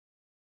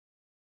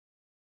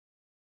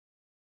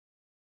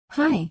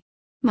Hi,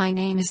 my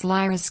name is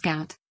Lyra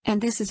Scout, and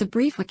this is a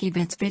brief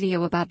Wikivids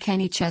video about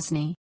Kenny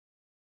Chesney.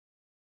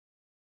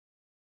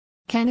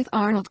 Kenneth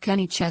Arnold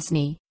Kenny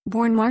Chesney,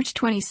 born March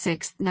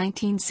 26,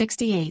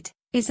 1968,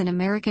 is an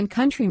American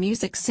country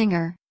music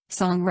singer,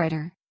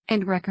 songwriter,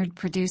 and record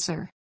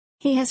producer.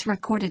 He has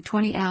recorded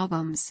 20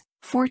 albums,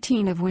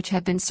 14 of which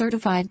have been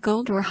certified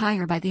gold or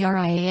higher by the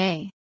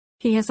RIAA.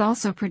 He has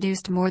also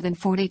produced more than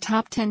 40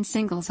 top 10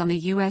 singles on the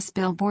U.S.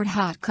 Billboard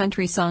Hot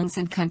Country Songs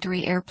and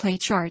Country Airplay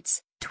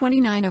charts,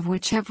 29 of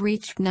which have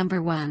reached number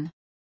 1.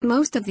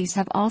 Most of these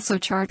have also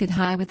charted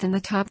high within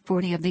the top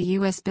 40 of the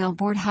U.S.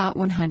 Billboard Hot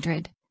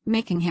 100,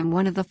 making him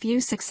one of the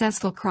few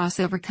successful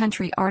crossover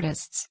country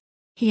artists.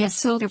 He has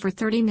sold over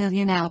 30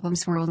 million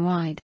albums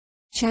worldwide.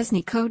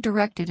 Chesney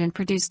co-directed and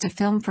produced a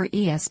film for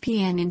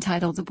ESPN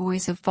entitled The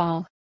Boys of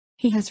Fall.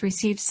 He has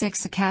received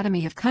 6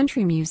 Academy of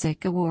Country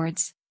Music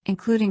Awards,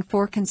 including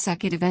 4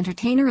 consecutive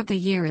Entertainer of the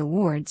Year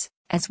awards,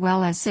 as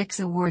well as 6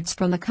 awards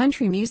from the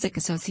Country Music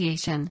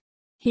Association.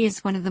 He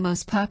is one of the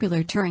most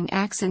popular touring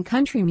acts in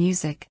country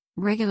music,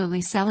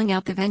 regularly selling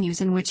out the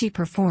venues in which he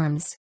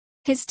performs.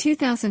 His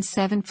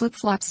 2007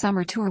 Flip-Flop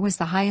Summer Tour was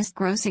the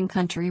highest-grossing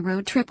country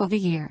road trip of the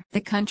year. The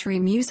Country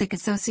Music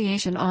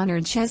Association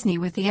honored Chesney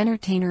with the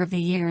Entertainer of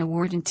the Year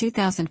award in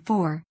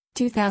 2004,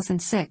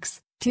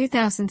 2006,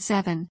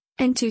 2007,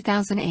 and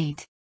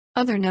 2008.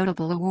 Other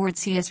notable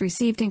awards he has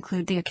received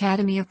include the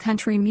Academy of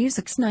Country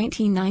Music's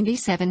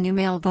 1997 New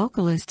Male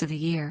Vocalist of the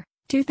Year,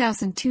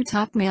 2002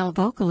 Top Male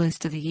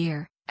Vocalist of the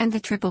Year, and the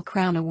Triple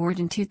Crown Award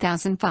in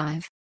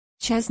 2005.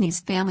 Chesney's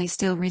family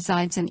still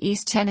resides in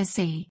East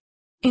Tennessee.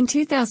 In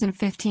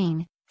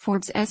 2015,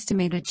 Forbes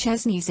estimated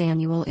Chesney's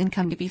annual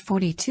income to be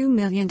 $42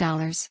 million.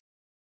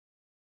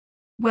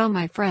 Well,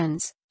 my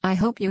friends, I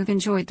hope you have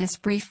enjoyed this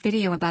brief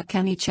video about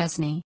Kenny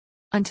Chesney.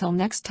 Until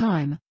next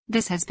time,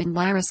 this has been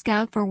Lyra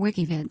Scout for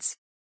Wikivids.